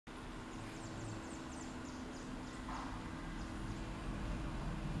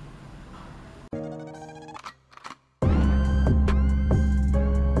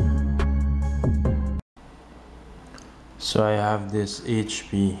So I have this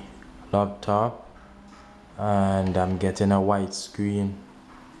HP laptop and I'm getting a white screen.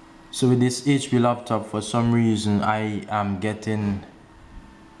 So with this HP laptop, for some reason I am getting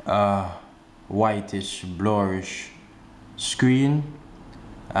a whitish blurrish screen,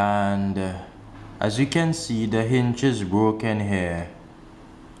 and as you can see, the hinge is broken here.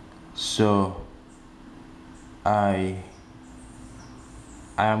 So I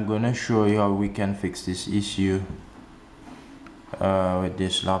am gonna show you how we can fix this issue with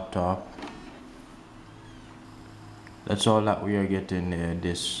this laptop. That's all that we are getting there,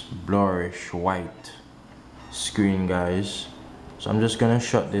 this blurrish white screen, guys. So I'm just gonna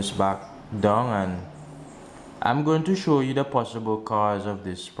shut this back down and I'm going to show you the possible cause of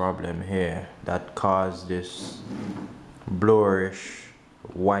this problem here that caused this blurrish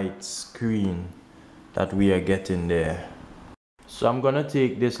white screen that we are getting there. So I'm gonna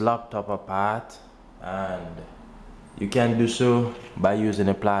take this laptop apart, and you can do so by using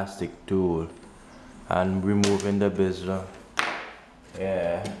a plastic tool and removing the bezel.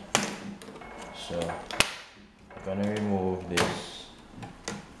 Yeah. So I'm gonna remove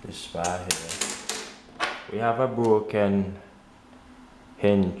this part here. We have a broken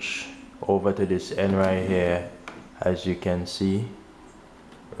hinge over to this end right here, as you can see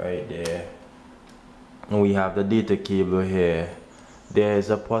right there. And we have the data cable here. There is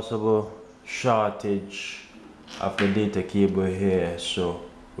a possible shortage of the data cable here, so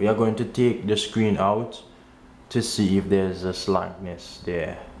we are going to take the screen out to see if there's a slackness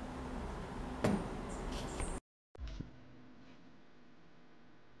there.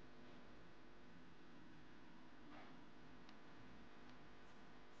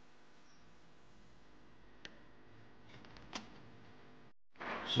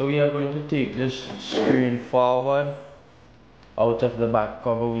 So we are going to take this screen forward out of the back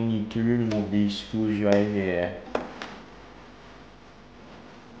cover. We need to remove these screws right here.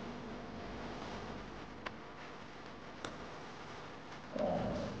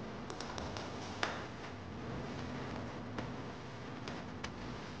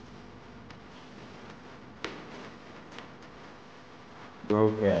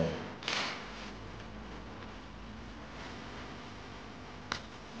 Broken.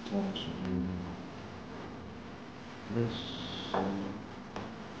 This.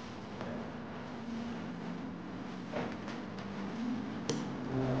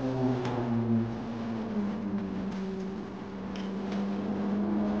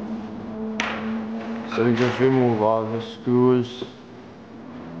 So we just remove all the screws.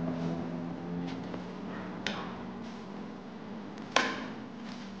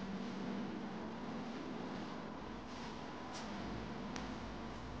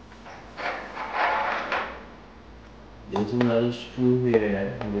 There's another screw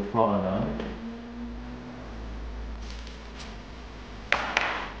here in the corner.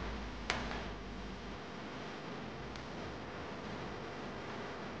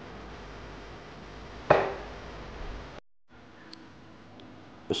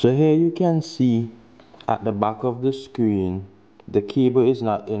 So here you can see at the back of the screen, the cable is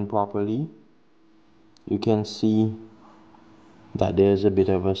not in properly. You can see that there's a bit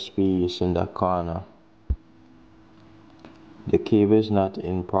of a space in the corner. The cable is not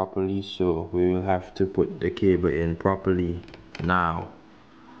in properly, so we will have to put the cable in properly now.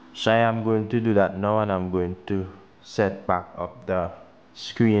 So I am going to do that now, and I'm going to set back up the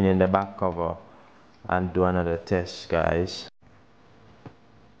screen in the back cover and do another test, guys.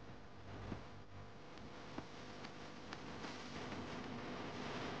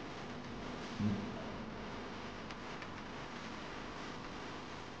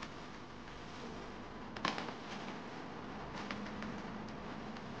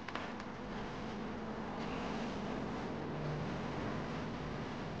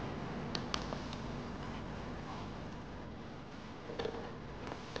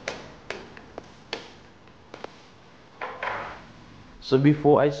 So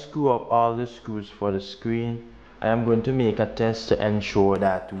before I screw up all the screws for the screen, I am going to make a test to ensure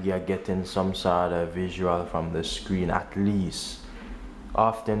that we are getting some sort of visual from the screen at least.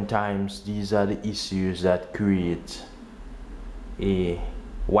 Oftentimes these are the issues that create a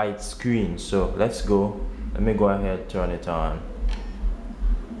white screen. So let's go. Let me go ahead, turn it on.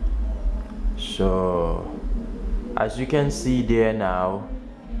 So as you can see there now,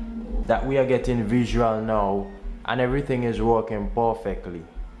 that we are getting visual now and everything is working perfectly.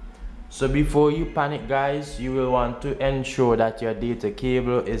 So before you panic, guys, you will want to ensure that your data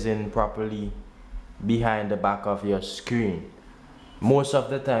cable is in properly behind the back of your screen. Most of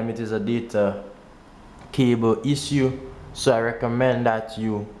the time it is a data cable issue, so I recommend that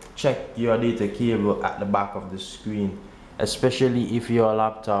you check your data cable at the back of the screen especially if your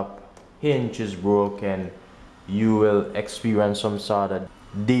laptop hinge is broken. You will experience some sort of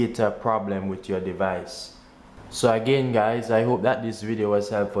data problem with your device. So again guys, I hope that this video was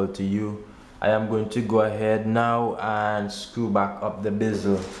helpful to you. I am going to go ahead now and screw back up the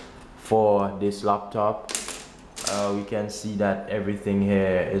bezel for this laptop. We can see that everything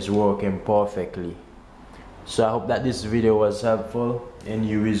here is working perfectly. So I hope that this video was helpful in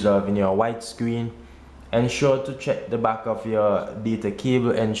you resolving your white screen. Ensure to check the back of your data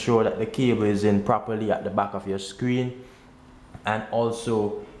cable, ensure that the cable is in properly at the back of your screen, and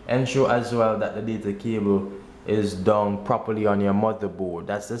also ensure as well that the data cable is down properly on your motherboard.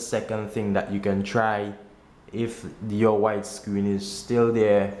 That's the second thing that you can try if your white screen is still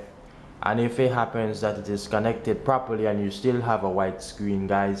there. And if it happens that it is connected properly and you still have a white screen,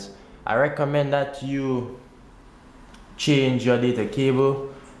 guys, I recommend that you change your data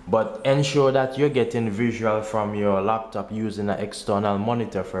cable, but ensure that you're getting visual from your laptop using an external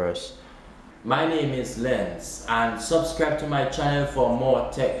monitor first. My name is Lens, and subscribe to my channel for more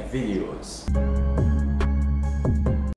tech videos.